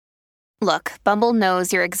Look, Bumble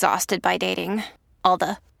knows you're exhausted by dating. All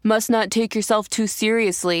the must not take yourself too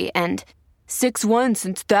seriously and 6'1"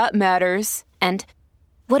 since that matters. And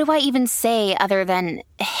what do I even say other than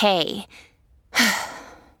hey?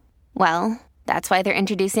 Well, that's why they're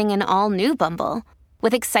introducing an all-new Bumble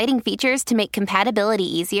with exciting features to make compatibility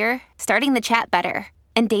easier, starting the chat better,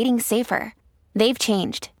 and dating safer. They've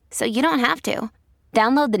changed, so you don't have to.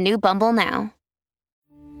 Download the new Bumble now.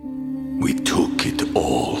 We took it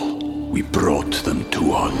all. We brought them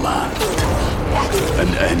to our land. An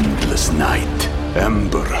endless night,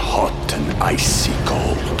 ember hot and icy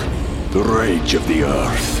cold. The rage of the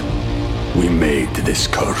earth. We made this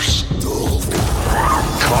curse.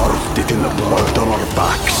 Carved it in the blood on our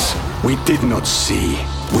backs. We did not see.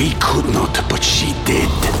 We could not, but she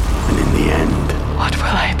did. And in the end, what will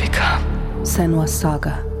I become? Senua's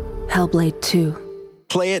Saga. Hellblade 2.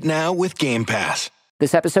 Play it now with Game Pass.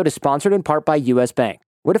 This episode is sponsored in part by U.S. Bank.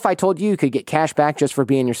 What if I told you you could get cash back just for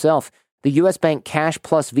being yourself? The U.S. Bank Cash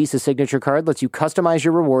Plus Visa Signature Card lets you customize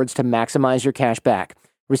your rewards to maximize your cash back.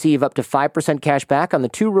 Receive up to 5% cash back on the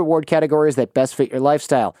 2 reward categories that best fit your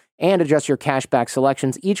lifestyle, and adjust your cash back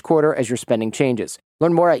selections each quarter as your spending changes.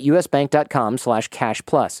 Learn more at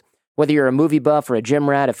usbank.com/cashplus. Whether you're a movie buff or a gym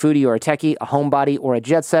rat, a foodie or a techie, a homebody or a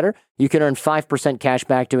jet setter, you can earn 5% cash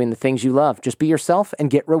back doing the things you love. Just be yourself and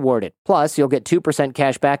get rewarded. Plus, you'll get 2%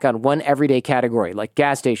 cash back on one everyday category like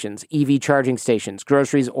gas stations, EV charging stations,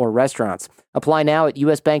 groceries, or restaurants. Apply now at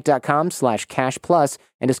usbank.com/cashplus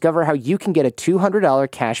and discover how you can get a $200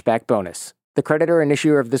 cash back bonus. The creditor and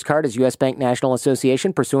issuer of this card is U.S. Bank National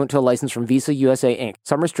Association, pursuant to a license from Visa USA, Inc.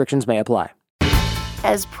 Some restrictions may apply.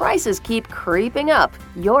 As prices keep creeping up,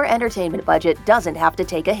 your entertainment budget doesn't have to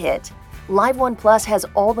take a hit. Live One Plus has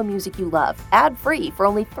all the music you love, ad-free for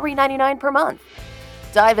only $3.99 per month.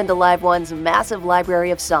 Dive into Live One's massive library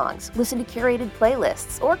of songs, listen to curated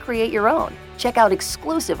playlists, or create your own. Check out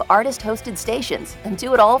exclusive artist-hosted stations, and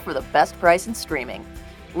do it all for the best price in streaming.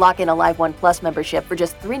 Lock in a Live One Plus membership for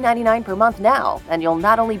just $3.99 per month now, and you'll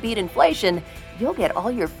not only beat inflation, you'll get all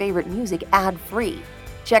your favorite music ad-free.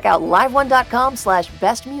 Check out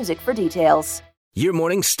liveone.com/bestmusic for details. Your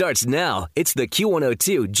morning starts now. It's the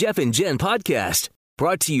Q102 Jeff and Jen podcast,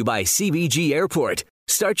 brought to you by CBG Airport.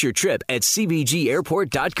 Start your trip at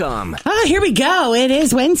CBGAirport.com. Oh, here we go. It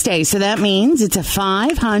is Wednesday, so that means it's a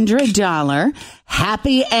 $500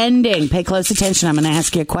 happy ending. Pay close attention. I'm going to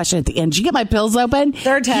ask you a question at the end. Did you get my pills open?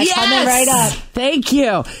 Third test. Yes! Coming right up. Thank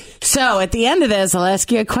you. So at the end of this, I'll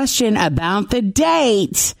ask you a question about the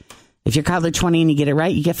date. If you're caller 20 and you get it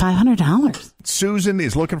right, you get $500. Susan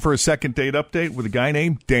is looking for a second date update with a guy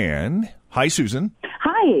named Dan. Hi, Susan.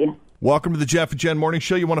 Hi. Welcome to the Jeff and Jen Morning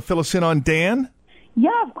Show. You want to fill us in on Dan?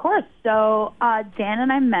 Yeah, of course. So Dan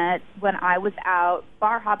and I met when I was out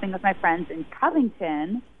bar hopping with my friends in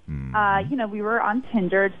Covington. We were on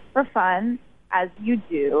Tinder just for fun, as you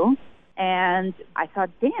do. And I saw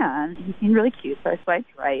Dan. He seemed really cute, so I swiped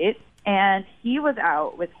right. And he was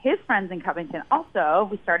out with his friends in Covington also.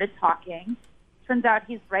 We started talking. Turns out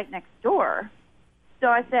he's right next door. So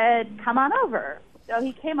I said, come on over. So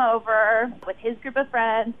he came over with his group of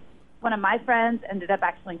friends. One of my friends ended up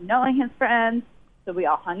actually knowing his friends. So we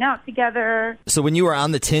all hung out together. So when you were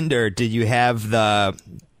on the Tinder, did you have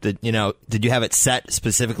did you have it set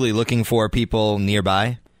specifically looking for people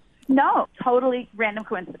nearby? No, totally random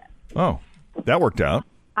coincidence. Oh, that worked out.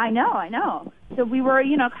 I know. So we were,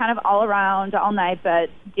 kind of all around all night, but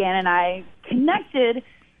Dan and I connected,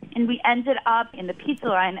 and we ended up in the pizza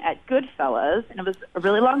line at Goodfellas, and it was a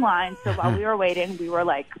really long line. So while we were waiting, we were,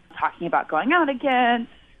 talking about going out again.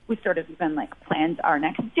 We sort of even, planned our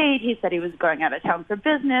next date. He said he was going out of town for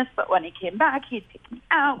business, but when he came back, he'd pick me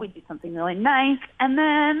out. We'd do something really nice, and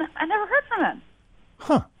then I never heard from him.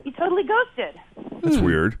 Huh. He totally ghosted. That's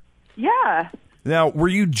weird. Yeah. Now, were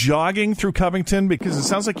you jogging through Covington? Because it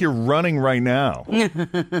sounds like you're running right now.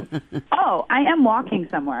 Oh, I am walking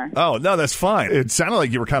somewhere. Oh, no, that's fine. It sounded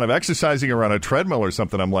like you were kind of exercising around a treadmill or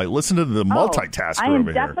something. I'm like, listen to the multitasker I am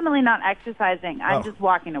over here. definitely not exercising. I'm just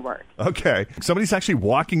walking to work. Okay. Somebody's actually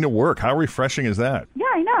walking to work. How refreshing is that? Yeah,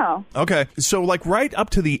 I know. Okay. So, right up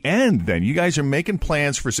to the end, then, you guys are making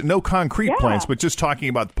plans for no concrete plans, but just talking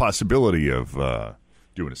about the possibility of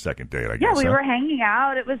doing a second date, I guess. Yeah, we were hanging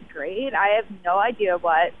out. It was great. I have no idea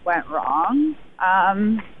what went wrong.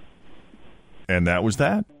 And that was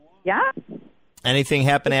that? Yeah. Anything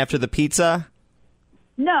happen after the pizza?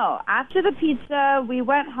 No. After the pizza, we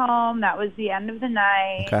went home. That was the end of the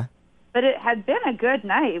night. Okay. But it had been a good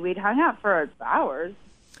night. We'd hung out for hours.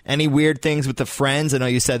 Any weird things with the friends? I know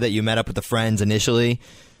you said that you met up with the friends initially.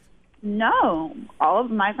 No. All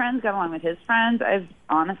of my friends got along with his friends. I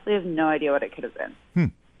honestly have no idea what it could have been.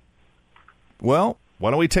 Well,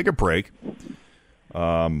 why don't we take a break?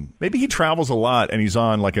 Maybe he travels a lot and he's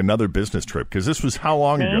on like another business trip, because this was how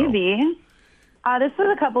long ago? Maybe. This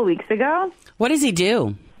was a couple weeks ago. What does he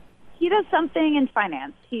do? He does something in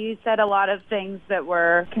finance. He said a lot of things that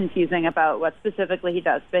were confusing about what specifically he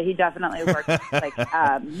does, but he definitely works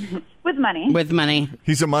with money. With money.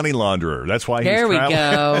 He's a money launderer. That's why there he's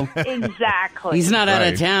traveling. There we go. Exactly. He's not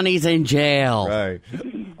out of town. He's in jail. Right.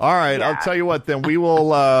 All right. Yeah. I'll tell you what, then we will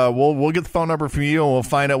we'll get the phone number from you, and we'll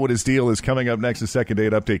find out what his deal is coming up next. The Second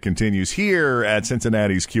Date Update continues here at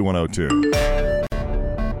Cincinnati's Q102.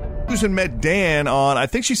 Susan met Dan on, I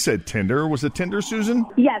think she said Tinder. Was it Tinder, Susan?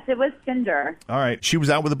 Yes, it was Tinder. All right. She was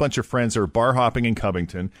out with a bunch of friends. They were bar hopping in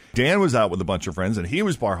Covington. Dan was out with a bunch of friends, and he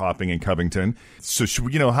was bar hopping in Covington. So,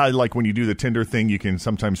 you know how, like, when you do the Tinder thing, you can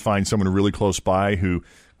sometimes find someone really close by who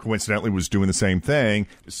coincidentally was doing the same thing.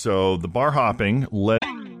 So the bar hopping led...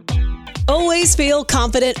 Always feel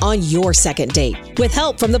confident on your second date. With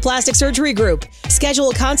help from the Plastic Surgery Group.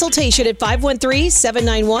 Schedule a consultation at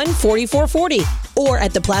 513-791-4440 or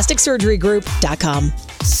at theplasticsurgerygroup.com.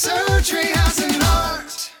 Surgery has an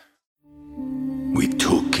art. We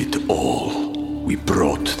took it all. We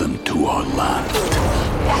brought them to our land.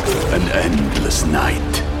 An endless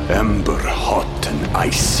night, ember hot and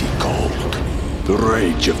icy cold. The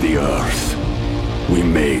rage of the earth. We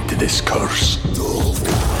made this curse.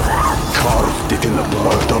 Carved it in the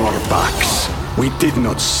blood on our backs. We did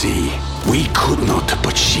not see. We could not,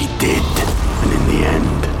 but she did. And in the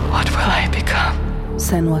end, what will I become?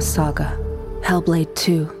 Senua's Saga. Hellblade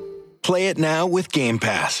 2. Play it now with Game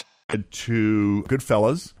Pass. To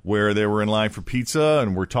Goodfellas, where they were in line for pizza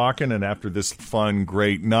and we're talking, and after this fun,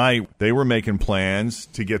 great night, they were making plans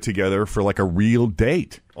to get together for like a real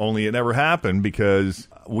date. Only it never happened because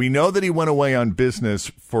we know that he went away on business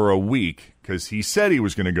for a week, because he said he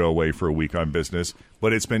was going to go away for a week on business,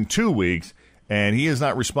 but it's been 2 weeks and he has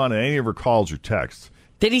not responded to any of her calls or texts.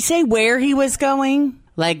 Did he say where he was going?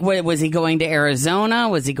 Like, was he going to Arizona?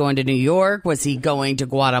 Was he going to New York? Was he going to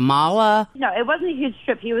Guatemala? No, it wasn't a huge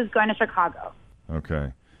trip. He was going to Chicago.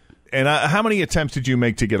 Okay. And how many attempts did you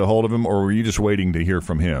make to get a hold of him, or were you just waiting to hear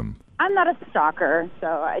from him? I'm not a stalker, so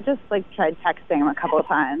I just tried texting him a couple of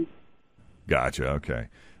times. Gotcha. Okay.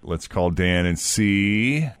 Let's call Dan and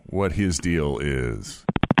see what his deal is.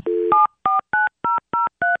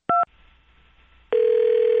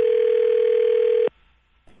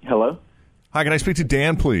 Hello? Hi, can I speak to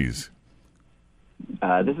Dan, please?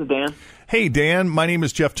 This is Dan. Hey, Dan. My name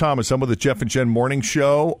is Jeff Thomas. I'm with the Jeff and Jen Morning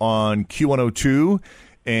Show on Q102,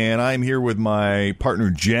 and I'm here with my partner,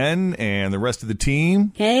 Jen, and the rest of the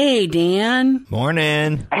team. Hey, Dan.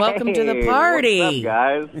 Morning. Welcome to the party. What's up,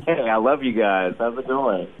 guys? Hey, I love you guys. How's it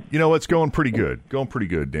going? You know, it's going pretty good. Going pretty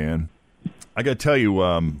good, Dan. I got to tell you,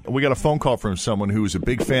 we got a phone call from someone who is a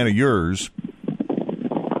big fan of yours.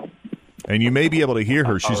 And you may be able to hear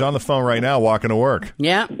her. She's on the phone right now walking to work.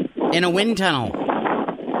 Yeah, in a wind tunnel.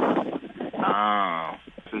 Oh.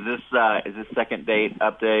 Is this second date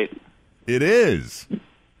update? It is.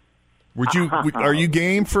 Are you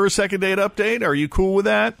game for a second date update? Are you cool with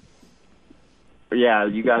that? Yeah,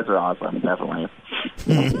 you guys are awesome, definitely.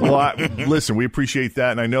 Well, listen, we appreciate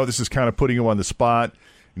that. And I know this is kind of putting you on the spot.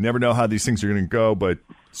 You never know how these things are going to go. But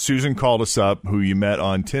Susan called us up, who you met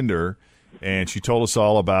on Tinder. And she told us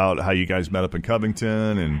all about how you guys met up in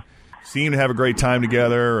Covington and seemed to have a great time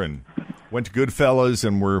together and went to Goodfellas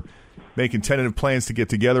and were making tentative plans to get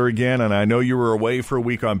together again. And I know you were away for a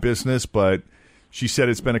week on business, but she said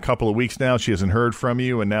it's been a couple of weeks now. She hasn't heard from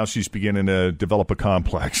you, and now she's beginning to develop a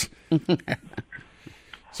complex.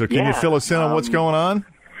 So can you fill us in on what's going on?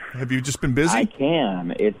 Have you just been busy? I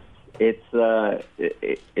can. It's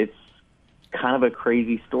kind of a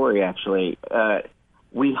crazy story, actually.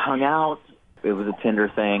 We hung out. It was a Tinder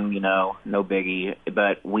thing, no biggie.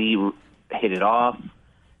 But we hit it off,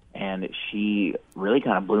 and she really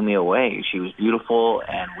kind of blew me away. She was beautiful,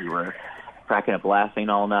 and we were cracking up laughing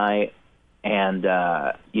all night. And,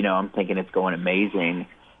 I'm thinking it's going amazing.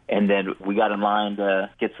 And then we got in line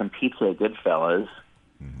to get some pizza at Goodfellas.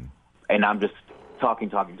 Mm-hmm. And I'm just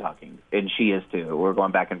talking. And she is, too. We're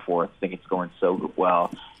going back and forth. I think it's going so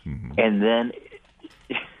well. Mm-hmm. And then...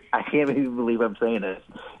 I can't even believe I'm saying this.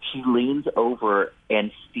 She leans over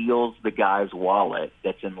and steals the guy's wallet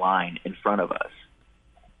that's in line in front of us.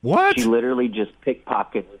 What? She literally just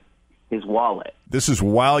pickpockets his wallet. This is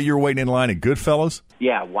while you're waiting in line at Goodfellas?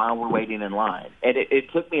 Yeah, while we're waiting in line. And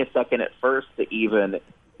it took me a second at first to even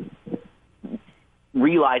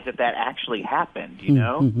realize that actually happened,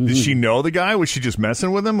 Did she know the guy? Was she just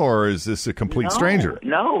messing with him, or is this a complete stranger?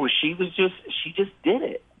 No, she just did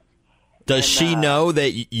it. Does she know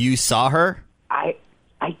that you saw her? I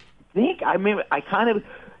think, I kind of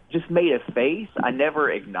just made a face. I never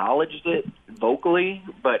acknowledged it vocally,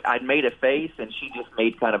 but I made a face, and she just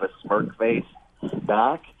made kind of a smirk face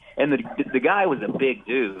back. And the guy was a big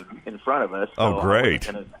dude in front of us. So great.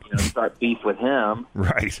 I was going to start beef with him.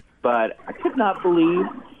 Right. But I could not believe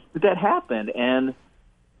that happened. And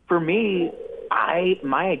for me,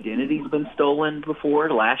 my identity's been stolen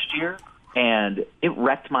before last year, and it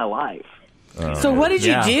wrecked my life. So what did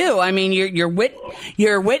you do? I mean, you're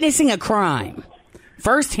witnessing a crime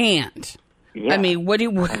firsthand. Yeah. I mean, what do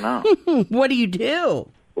you do?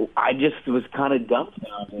 I just was kind of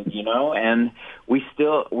dumbfounded, and we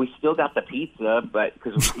still got the pizza, but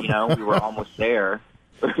because we were almost there.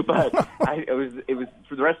 But it was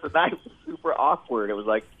for the rest of the night. It was super awkward. It was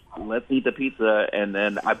like, let's eat the pizza, and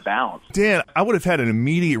then I bounced. Dan, I would have had an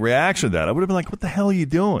immediate reaction to that. I would have been like, what the hell are you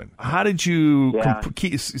doing? How did you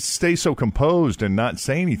stay so composed and not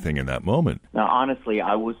say anything in that moment? Now, honestly,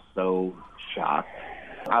 I was so shocked.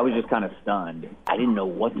 I was just kind of stunned. I didn't know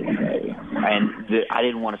what to say. And I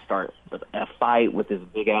didn't want to start a fight with this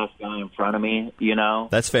big-ass guy in front of me,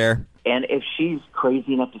 That's fair. And if she's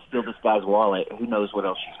crazy enough to steal this guy's wallet, who knows what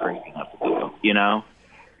else she's crazy enough to do,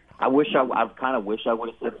 I kind of wish I would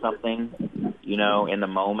have said something, in the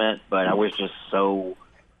moment, but I was just so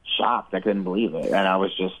shocked. I couldn't believe it. And I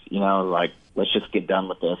was just, like, let's just get done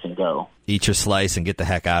with this and go. Eat your slice and get the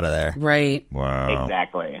heck out of there. Right. Wow.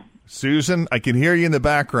 Exactly. Susan, I can hear you in the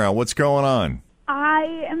background. What's going on?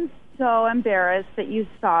 I am so embarrassed that you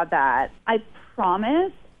saw that. I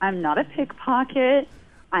promise I'm not a pickpocket.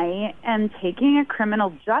 I am taking a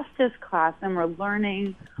criminal justice class, and we're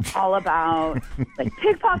learning all about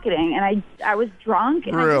pickpocketing. And I was drunk,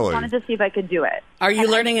 and I just wanted to see if I could do it. Are you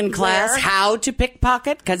learning in class how to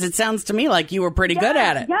pickpocket? Because it sounds to me like you were pretty good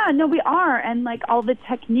at it. Yeah, no, we are, and all the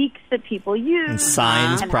techniques that people use, and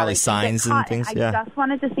signs, and probably signs and things. I just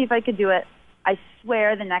wanted to see if I could do it. I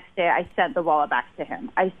swear, the next day I sent the wallet back to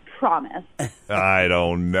him. I promise. I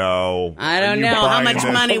don't know. How much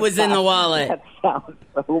money was in the wallet? That sounds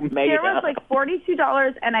so made There was up.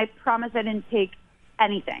 $42, and I promise I didn't take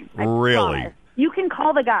anything. I Really? promise. You can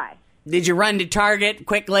call the guy. Did you run to Target,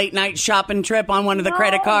 quick late night shopping trip on one of the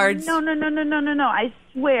credit cards? No. I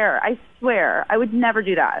swear. I would never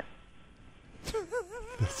do that.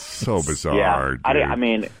 So bizarre. Yeah, dude. I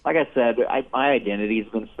mean, like I said, my identity's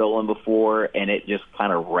been stolen before, and it just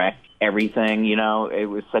kind of wrecked everything. It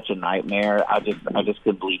was such a nightmare. I just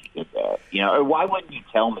couldn't believe you did that. Why wouldn't you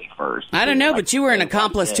tell me first? I don't know, but you were an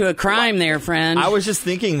accomplice to a crime there, friend. I was just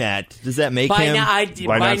thinking that. Does that make by him?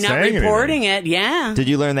 By not reporting it, yeah. Did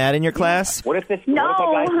you learn that in your class? What if this? No,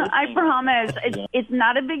 what if a guy I promise. It's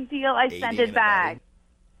not a big deal. I sent it back.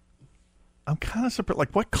 I'm kind of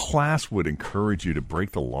surprised. What class would encourage you to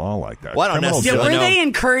break the law like that? Well, I don't necessarily Were they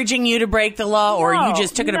encouraging you to break the law, or you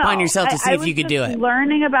just took it upon yourself to see if you could do it? I was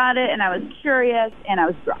learning about it, and I was curious, and I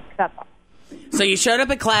was drunk. That's all. So you showed up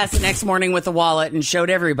at class the next morning with a wallet and showed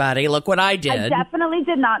everybody, look what I did. I definitely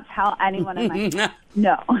did not tell anyone in my class.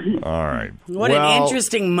 No. All right. What an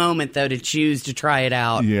interesting moment, though, to choose to try it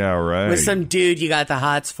out. Yeah, right. With some dude you got the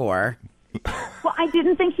hots for. Well, I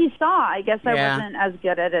didn't think he saw. I guess I wasn't as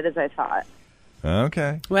good at it as I thought.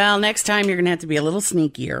 Okay. Well, next time you're going to have to be a little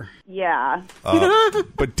sneakier. Yeah.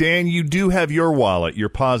 But Dan, you do have your wallet. You're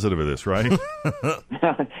positive of this, right?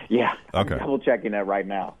 Yeah. Okay. I'm double checking that right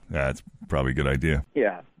now. That's probably a good idea.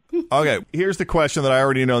 Yeah. Okay, here's the question that I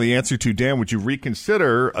already know the answer to. Dan, would you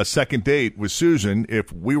reconsider a second date with Susan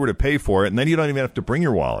if we were to pay for it, and then you don't even have to bring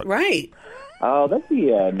your wallet? Right. Oh, that's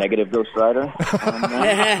the negative Ghost Rider.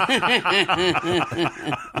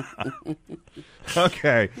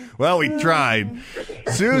 Okay. Well, we tried.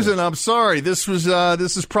 Susan, I'm sorry. This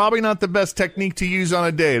is probably not the best technique to use on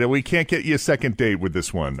a date. We can't get you a second date with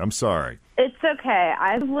this one. I'm sorry. It's okay.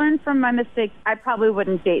 I've learned from my mistakes. I probably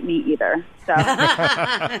wouldn't date me either. So.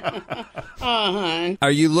 Are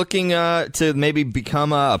you looking to maybe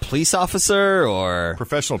become a police officer or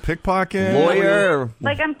professional pickpocket, lawyer?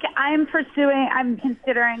 I'm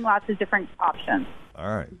considering lots of different options.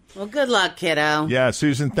 All right. Well, good luck, kiddo. Yeah,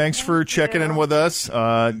 Susan, thanks for checking in with us.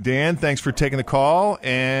 Dan, thanks for taking the call.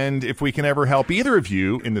 And if we can ever help either of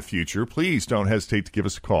you in the future, please don't hesitate to give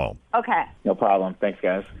us a call. Okay. No problem. Thanks,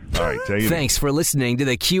 guys. All right. Thanks for listening to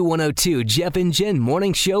the Q102 Jeff and Jen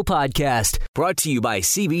Morning Show podcast, brought to you by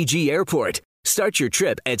CBG Airport. Start your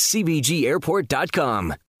trip at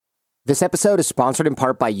CBGAirport.com. This episode is sponsored in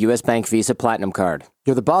part by U.S. Bank Visa Platinum Card.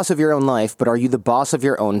 You're the boss of your own life, but are you the boss of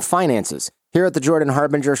your own finances? Here at the Jordan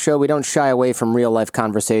Harbinger Show, we don't shy away from real-life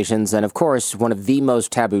conversations, and of course, one of the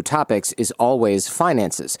most taboo topics is always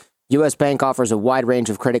finances. U.S. Bank offers a wide range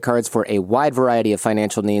of credit cards for a wide variety of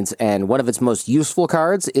financial needs, and one of its most useful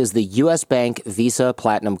cards is the U.S. Bank Visa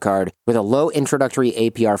Platinum Card. With a low introductory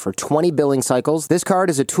APR for 20 billing cycles, this card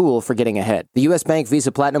is a tool for getting ahead. The U.S. Bank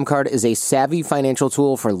Visa Platinum Card is a savvy financial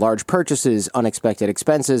tool for large purchases, unexpected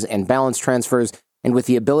expenses, and balance transfers, and with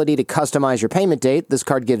the ability to customize your payment date, this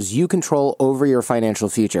card gives you control over your financial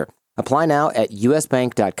future. Apply now at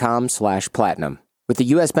usbank.com/platinum. With the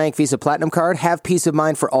U.S. Bank Visa Platinum Card, have peace of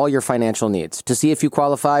mind for all your financial needs. To see if you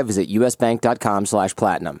qualify, visit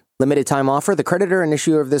usbank.com/platinum. Limited time offer. The creditor and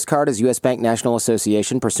issuer of this card is U.S. Bank National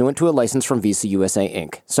Association, pursuant to a license from Visa USA,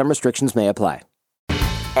 Inc. Some restrictions may apply.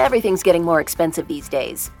 Everything's getting more expensive these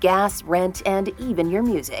days. Gas, rent, and even your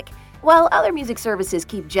music. While other music services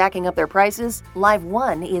keep jacking up their prices, Live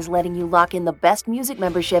One is letting you lock in the best music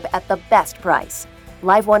membership at the best price.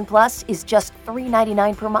 Live One Plus is just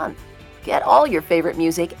 $3.99 per month. Get all your favorite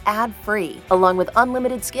music ad-free, along with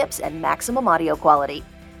unlimited skips and maximum audio quality.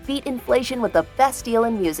 Beat inflation with the best deal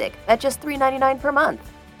in music at just $3.99 per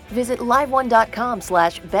month. Visit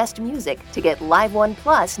liveone.com/bestmusic to get Live One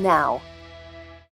Plus now.